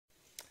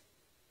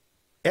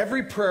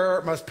Every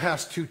prayer must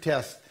pass two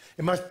tests.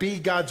 It must be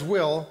God's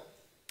will.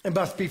 It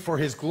must be for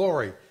his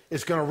glory.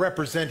 It's going to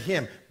represent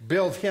him,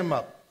 build him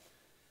up.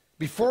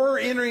 Before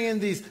entering in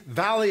these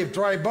valley of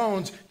dry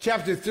bones,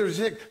 chapter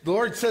 36, the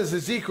Lord says to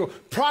Ezekiel,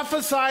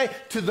 prophesy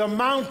to the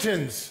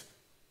mountains.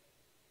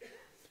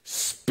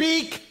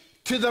 Speak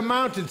to the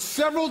mountains.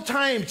 Several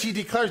times he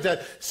declares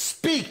that.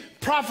 Speak,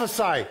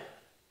 prophesy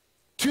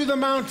to the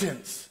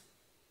mountains.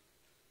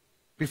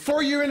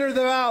 Before you enter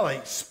the valley,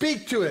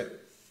 speak to it.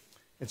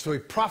 And so he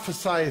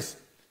prophesies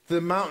to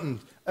the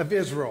mountains of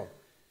Israel.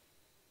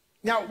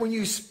 Now, when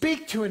you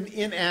speak to an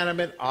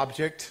inanimate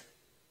object,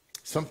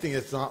 something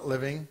that's not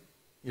living,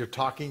 you're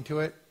talking to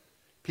it,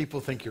 people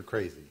think you're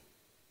crazy.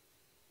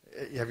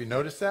 Have you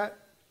noticed that?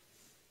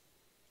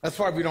 That's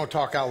why we don't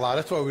talk out loud.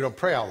 That's why we don't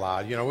pray out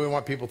loud. You know, we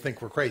want people to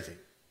think we're crazy.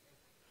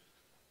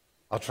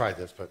 I'll try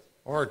this, but,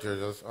 or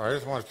Jesus, I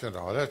just want to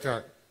know. That's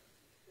not.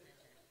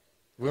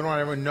 We don't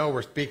want everyone to know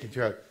we're speaking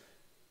to it.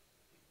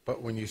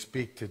 But when you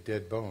speak to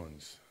dead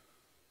bones,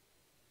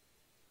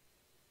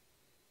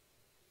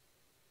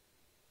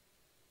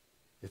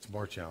 it's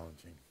more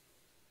challenging.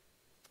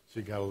 So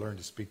you got to learn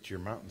to speak to your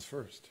mountains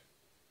first.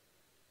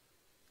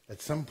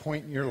 At some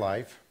point in your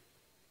life,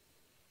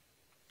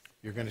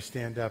 you're going to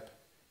stand up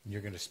and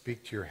you're going to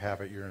speak to your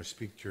habit, you're going to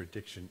speak to your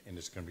addiction, and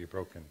it's going to be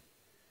broken.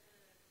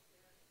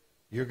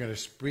 You're going to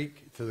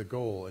speak to the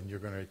goal and you're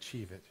going to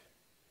achieve it.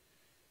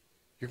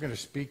 You're going to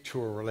speak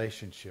to a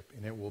relationship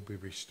and it will be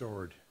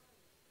restored.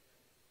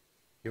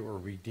 It will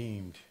be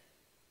redeemed.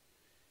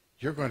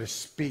 You're going to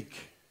speak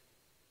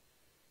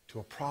to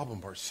a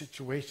problem or a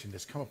situation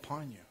that's come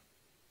upon you.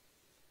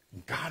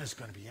 And God is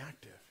going to be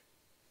active.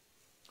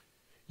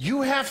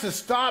 You have to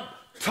stop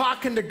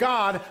talking to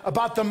God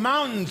about the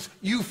mountains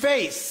you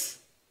face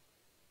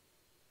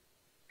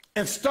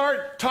and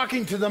start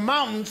talking to the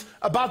mountains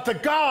about the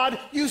God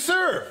you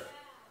serve.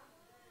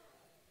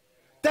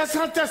 That's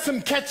not just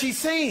some catchy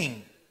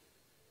saying.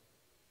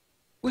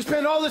 We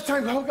spend all this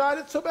time, oh God,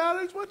 it's so bad,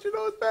 I just want you to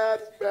know it's bad,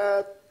 it's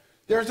bad.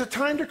 There's a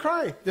time to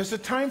cry. There's a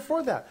time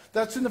for that.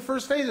 That's in the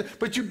first phase.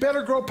 But you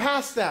better grow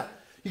past that.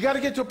 You got to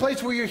get to a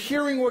place where you're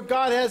hearing what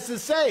God has to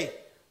say.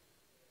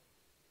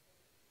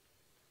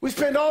 We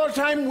spend all our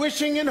time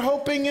wishing and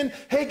hoping and,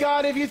 hey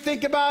God, if you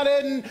think about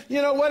it and,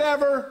 you know,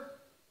 whatever.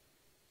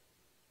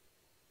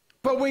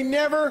 But we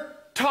never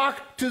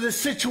talk to the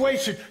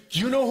situation. Do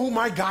you know who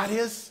my God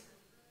is?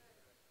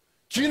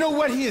 Do you know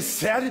what he has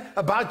said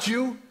about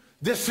you?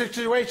 This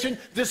situation,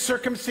 this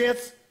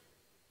circumstance?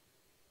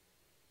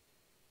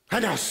 I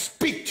now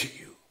speak to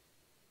you.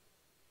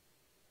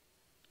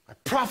 I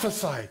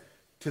prophesy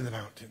to the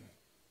mountain.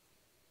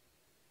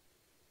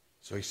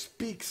 So he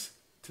speaks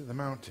to the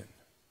mountain.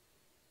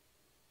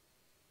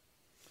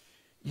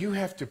 You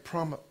have to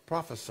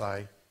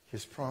prophesy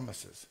his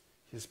promises,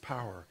 his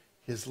power,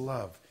 his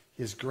love,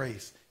 his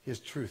grace, his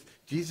truth.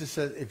 Jesus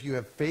said if you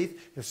have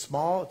faith as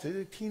small, it's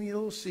a teeny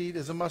little seed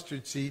as a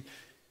mustard seed,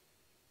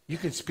 you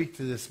can speak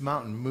to this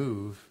mountain,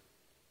 move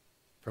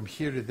from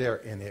here to there,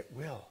 and it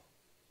will.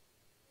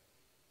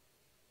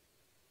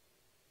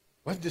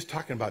 He wasn't just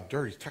talking about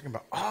dirt. He's talking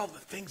about all the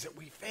things that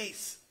we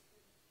face.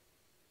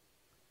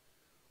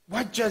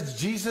 What does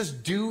Jesus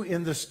do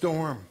in the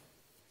storm?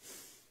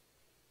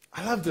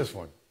 I love this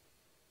one.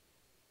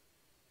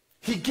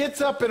 He gets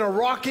up in a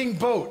rocking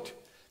boat.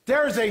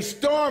 There's a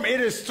storm.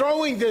 It is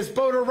throwing this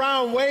boat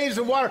around, waves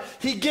and water.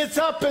 He gets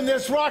up in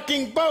this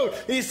rocking boat.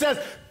 And he says,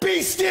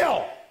 be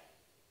still.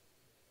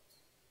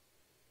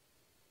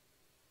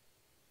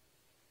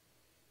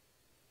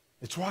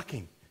 It's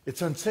rocking.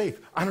 It's unsafe.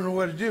 I don't know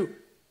what to do.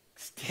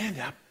 Stand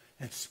up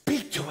and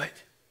speak to it.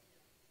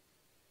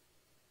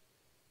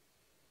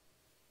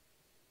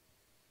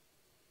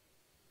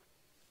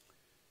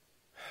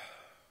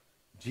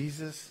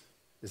 Jesus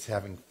is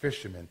having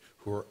fishermen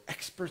who are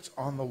experts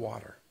on the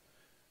water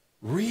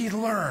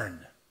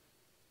relearn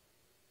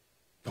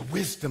the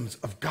wisdoms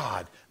of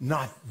God,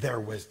 not their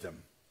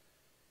wisdom.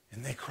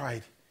 And they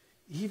cried,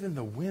 even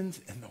the winds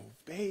and the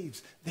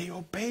waves, they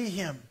obey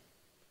him.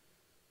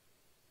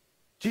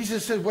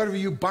 Jesus said, whatever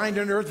you bind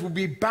on earth will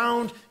be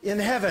bound in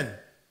heaven.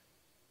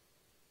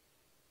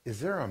 Is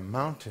there a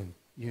mountain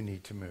you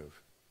need to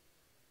move?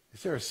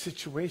 Is there a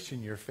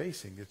situation you're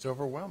facing that's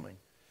overwhelming?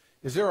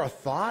 Is there a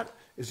thought?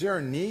 Is there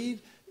a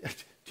need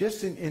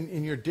just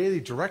in your daily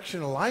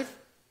direction of life?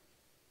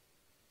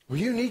 Will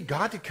you need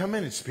God to come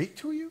in and speak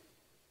to you?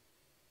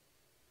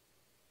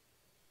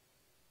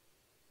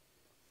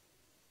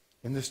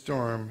 In the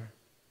storm,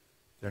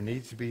 there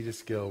needs to be the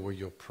skill where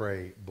you'll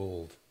pray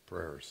bold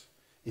prayers.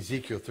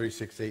 Ezekiel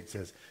 36:8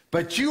 says,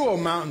 but you, O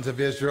mountains of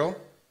Israel,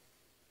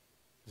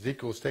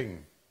 Ezekiel's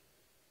taking,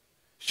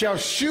 shall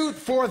shoot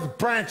forth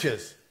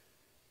branches.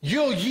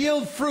 You'll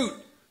yield fruit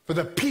for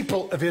the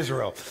people of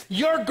Israel.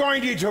 You're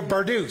going to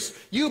produce.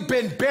 You've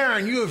been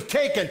barren. You have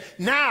taken.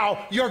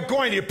 Now you're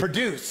going to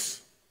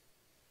produce.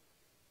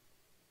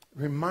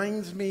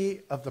 Reminds me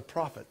of the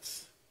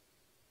prophets.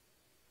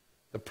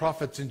 The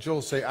prophets in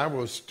Joel say, I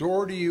will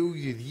restore to you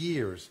the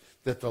years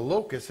that the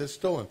locust has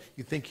stolen.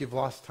 You think you've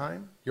lost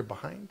time? You're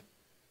behind?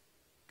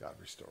 God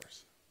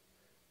restores.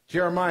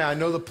 Jeremiah, I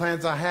know the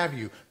plans I have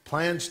you,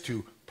 plans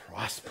to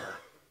prosper.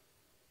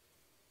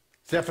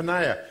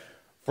 Zephaniah,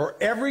 for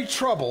every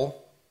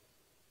trouble,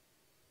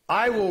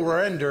 I will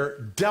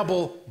render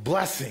double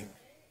blessing.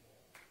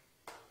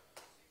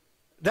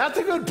 That's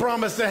a good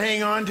promise to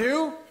hang on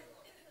to.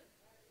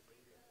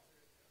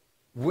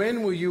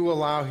 When will you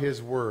allow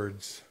his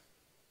words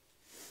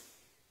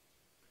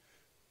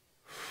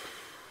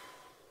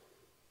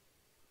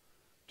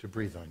to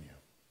breathe on you?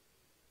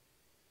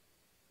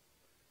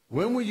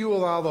 When will you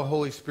allow the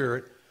Holy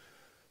Spirit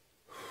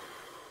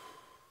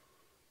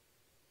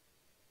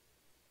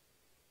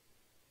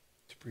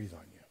to breathe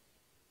on you?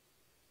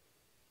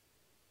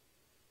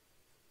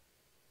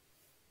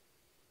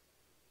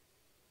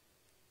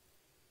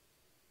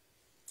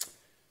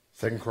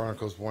 Second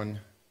Chronicles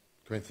 1,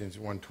 Corinthians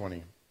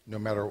 1:20. No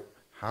matter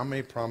how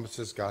many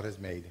promises God has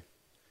made,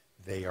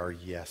 they are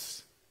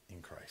yes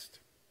in Christ.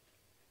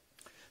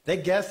 They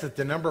guess that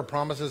the number of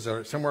promises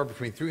are somewhere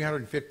between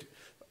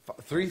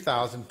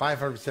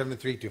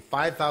 3,573 to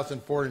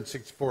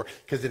 5,464,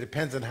 because it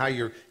depends on how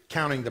you're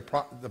counting the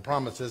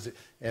promises,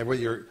 and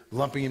whether you're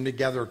lumping them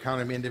together or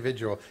counting them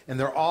individual. And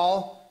they're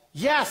all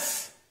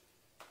yes.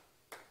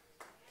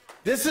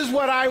 This is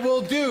what I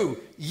will do.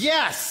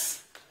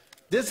 Yes.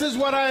 This is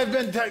what I have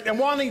been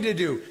wanting to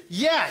do.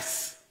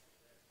 Yes.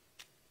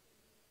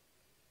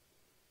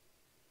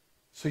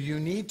 So you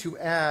need to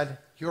add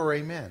your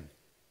amen.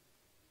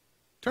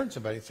 Turn to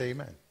somebody and say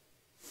amen.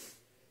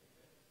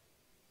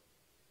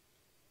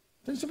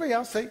 Turn to somebody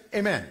else, say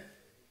amen.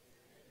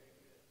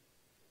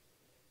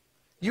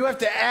 You have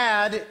to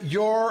add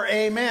your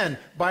amen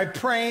by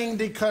praying,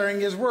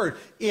 declaring his word.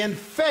 In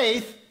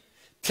faith,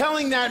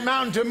 telling that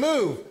mountain to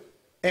move.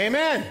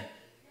 Amen.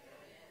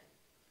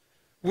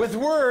 With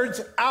words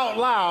out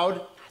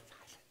loud.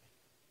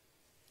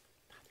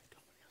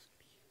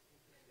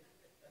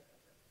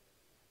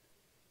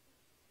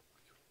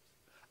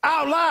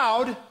 Out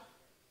loud.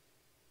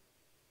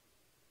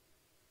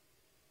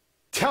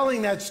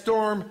 Telling that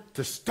storm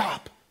to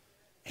stop.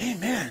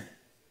 Amen.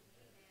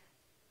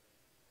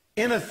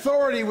 In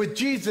authority with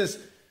Jesus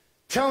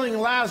telling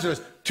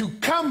Lazarus to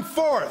come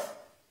forth.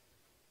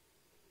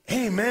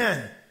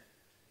 Amen.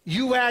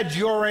 You add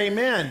your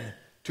amen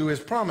to his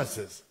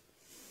promises.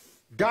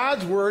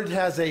 God's word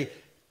has a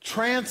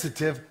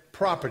transitive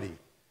property.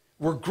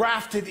 We're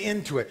grafted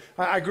into it.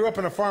 I grew up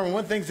on a farm, and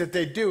one of the things that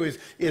they do is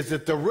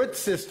that the root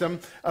system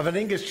of an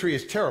English tree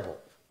is terrible.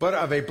 But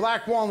of a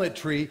black walnut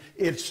tree,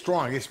 it's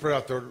strong. They spread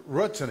out the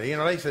roots in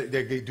it.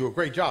 They do a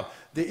great job.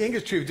 The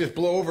English tree would just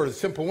blow over the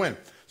simple wind.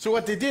 So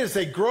what they did is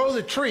they grow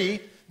the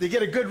tree. They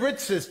get a good root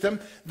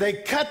system. They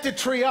cut the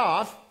tree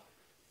off.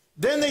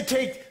 Then they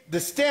take the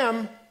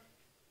stem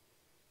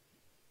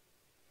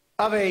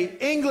of a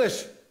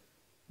English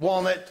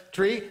walnut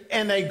tree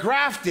and they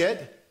graft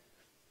it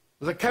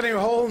with a cutting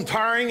hole and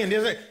tarring and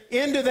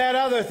into that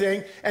other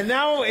thing. And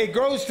now it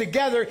grows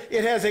together.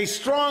 It has a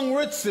strong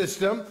root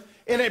system.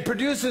 And it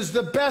produces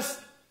the best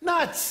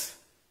nuts.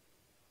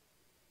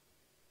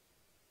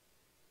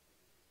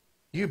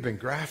 You've been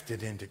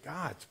grafted into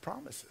God's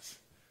promises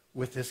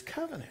with this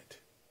covenant.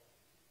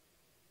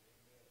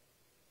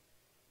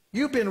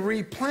 You've been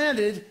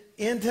replanted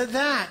into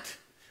that.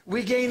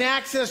 We gain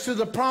access to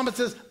the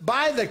promises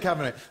by the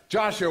covenant.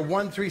 Joshua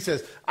 1:3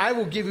 says, I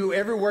will give you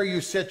everywhere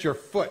you set your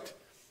foot.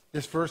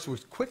 This verse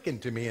was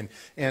quickened to me,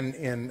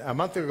 and a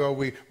month ago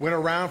we went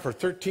around for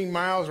 13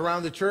 miles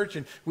around the church,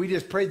 and we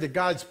just prayed that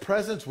God's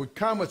presence would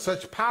come with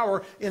such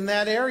power in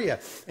that area.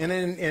 And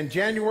in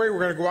January we're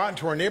going to go out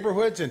into our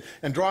neighborhoods and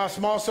draw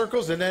small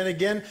circles, and then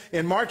again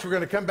in March we're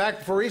going to come back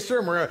before Easter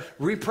and we're going to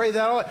re-pray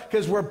that all,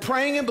 because we're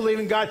praying and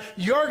believing, God,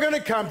 you're going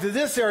to come to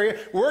this area,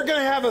 we're going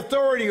to have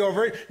authority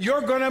over it,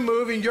 you're going to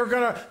move, and you're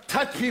going to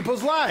touch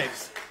people's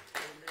lives.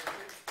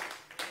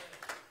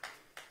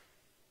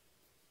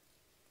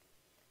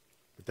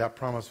 But that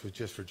promise was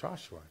just for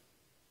Joshua.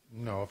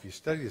 No, if you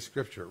study the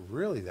scripture,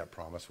 really that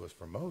promise was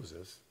for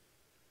Moses.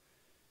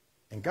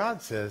 And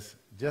God says,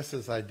 just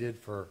as I did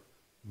for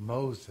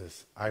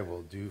Moses, I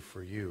will do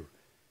for you.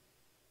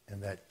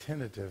 And that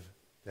tentative,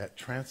 that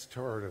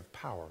transportative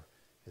power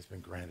has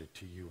been granted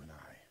to you and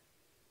I.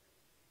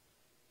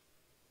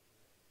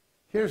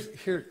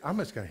 Here, I'm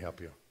just going to help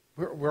you.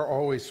 We're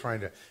always trying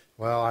to,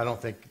 well, I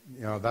don't think,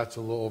 that's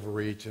a little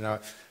overreach.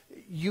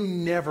 You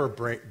never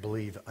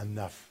believe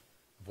enough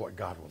of what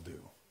God will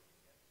do.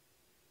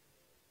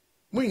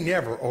 We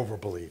never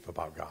overbelieve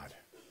about God.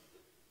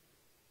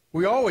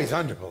 We always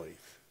underbelieve.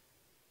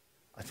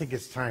 I think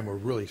it's time we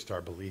really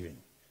start believing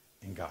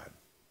in God.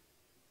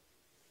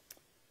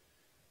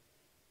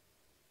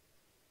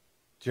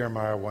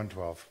 Jeremiah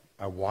 1:12,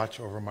 I watch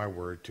over my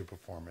word to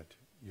perform it.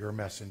 You're a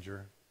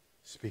messenger.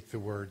 Speak the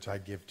words I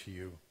give to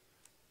you.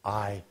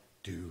 I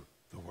do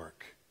the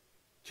work.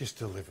 Just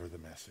deliver the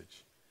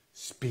message.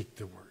 Speak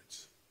the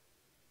words.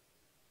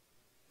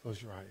 Close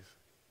your eyes.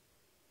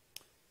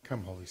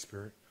 Come, Holy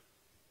Spirit.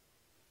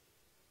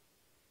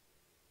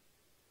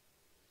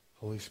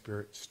 Holy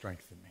Spirit,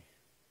 strengthen me.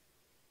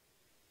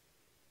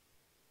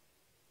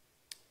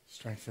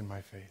 Strengthen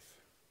my faith.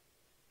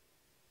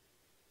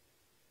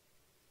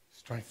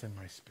 Strengthen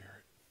my spirit.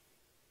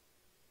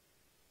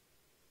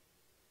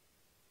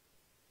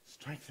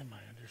 Strengthen my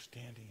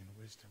understanding and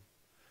wisdom.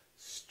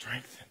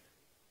 Strengthen.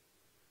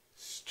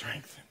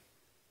 Strengthen.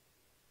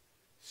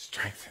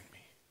 Strengthen me.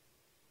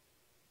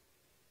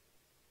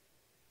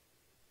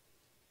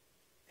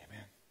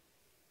 Amen.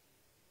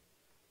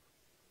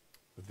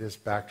 With this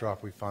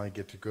backdrop, we finally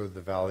get to go to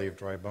the valley of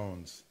dry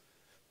bones.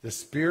 The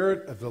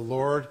Spirit of the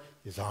Lord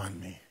is on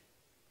me.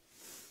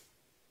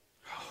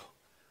 Oh,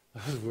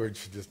 those words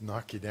should just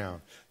knock you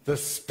down. The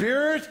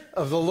Spirit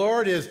of the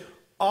Lord is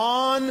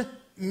on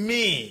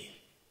me.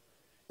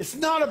 It's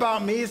not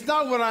about me. It's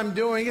not what I'm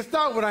doing. It's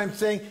not what I'm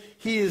saying.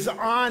 He is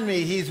on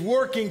me. He's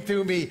working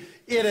through me.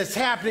 It is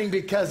happening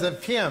because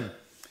of him.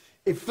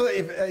 If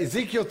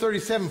Ezekiel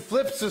 37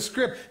 flips the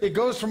script, it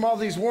goes from all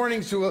these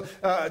warnings to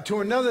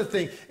another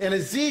thing. And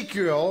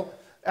Ezekiel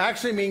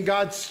actually means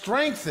God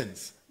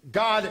strengthens.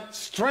 God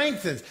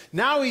strengthens.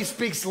 Now he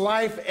speaks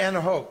life and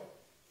hope.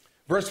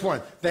 Verse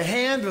 1, the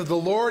hand of the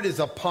Lord is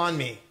upon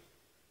me.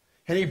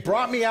 And he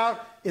brought me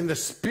out in the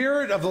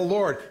spirit of the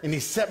Lord, and he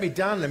set me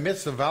down in the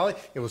midst of the valley.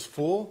 It was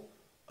full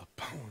of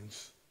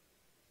bones.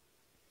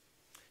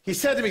 He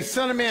said to me,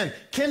 Son of man,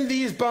 can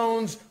these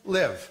bones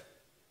live?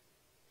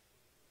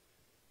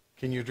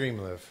 Can your dream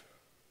live?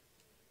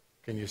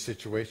 Can your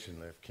situation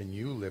live? Can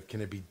you live? Can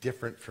it be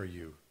different for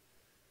you?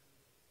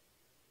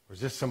 Or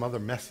is this some other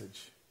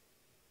message?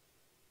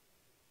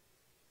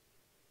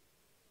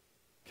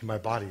 Can my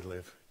body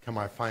live? Can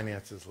my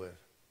finances live?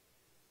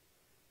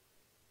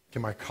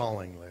 Can my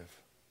calling live?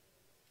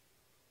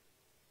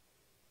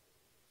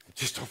 I'm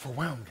just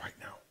overwhelmed right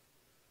now.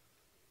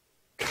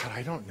 God,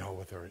 I don't know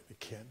whether it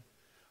can.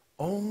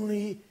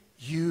 Only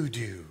you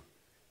do,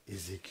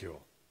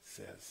 Ezekiel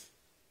says.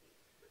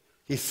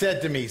 He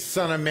said to me,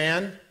 Son of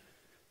man,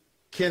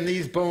 can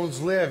these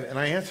bones live? And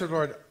I answered,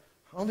 Lord,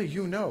 only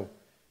you know.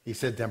 He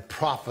said, then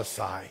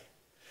prophesy.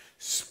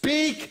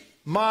 Speak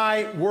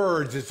my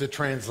words is the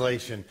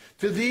translation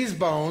to these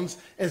bones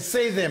and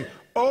say to them,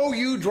 O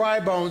you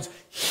dry bones,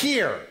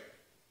 hear.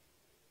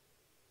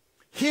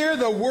 Hear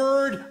the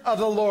word of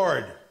the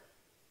Lord.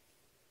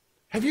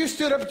 Have you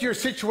stood up to your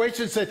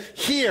situation and said,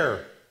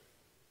 hear.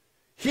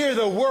 Hear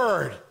the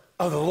word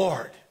of the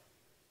Lord.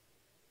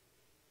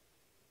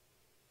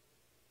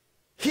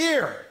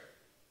 Hear.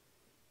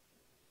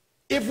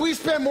 If we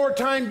spend more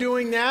time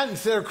doing that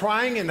instead of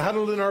crying and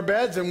huddled in our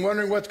beds and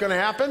wondering what's going to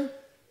happen,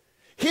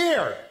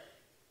 hear.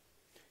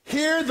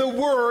 Hear the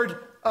word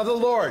of the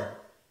Lord.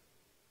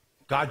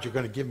 God, you're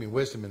going to give me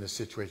wisdom in this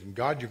situation.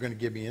 God, you're going to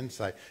give me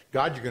insight.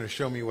 God, you're going to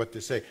show me what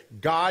to say.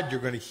 God,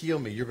 you're going to heal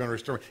me. You're going to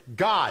restore me.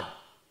 God,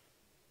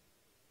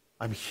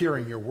 I'm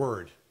hearing your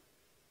word.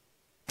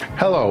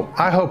 Hello.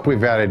 I hope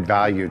we've added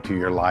value to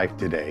your life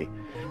today.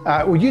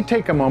 Would you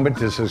take a moment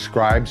to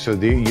subscribe so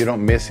that you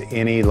don't miss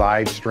any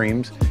live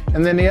streams?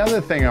 And then the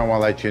other thing I want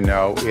to let you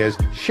know is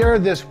share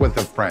this with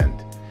a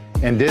friend.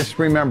 And just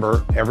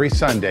remember, every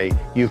Sunday,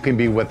 you can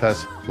be with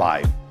us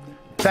live.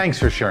 Thanks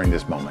for sharing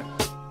this moment.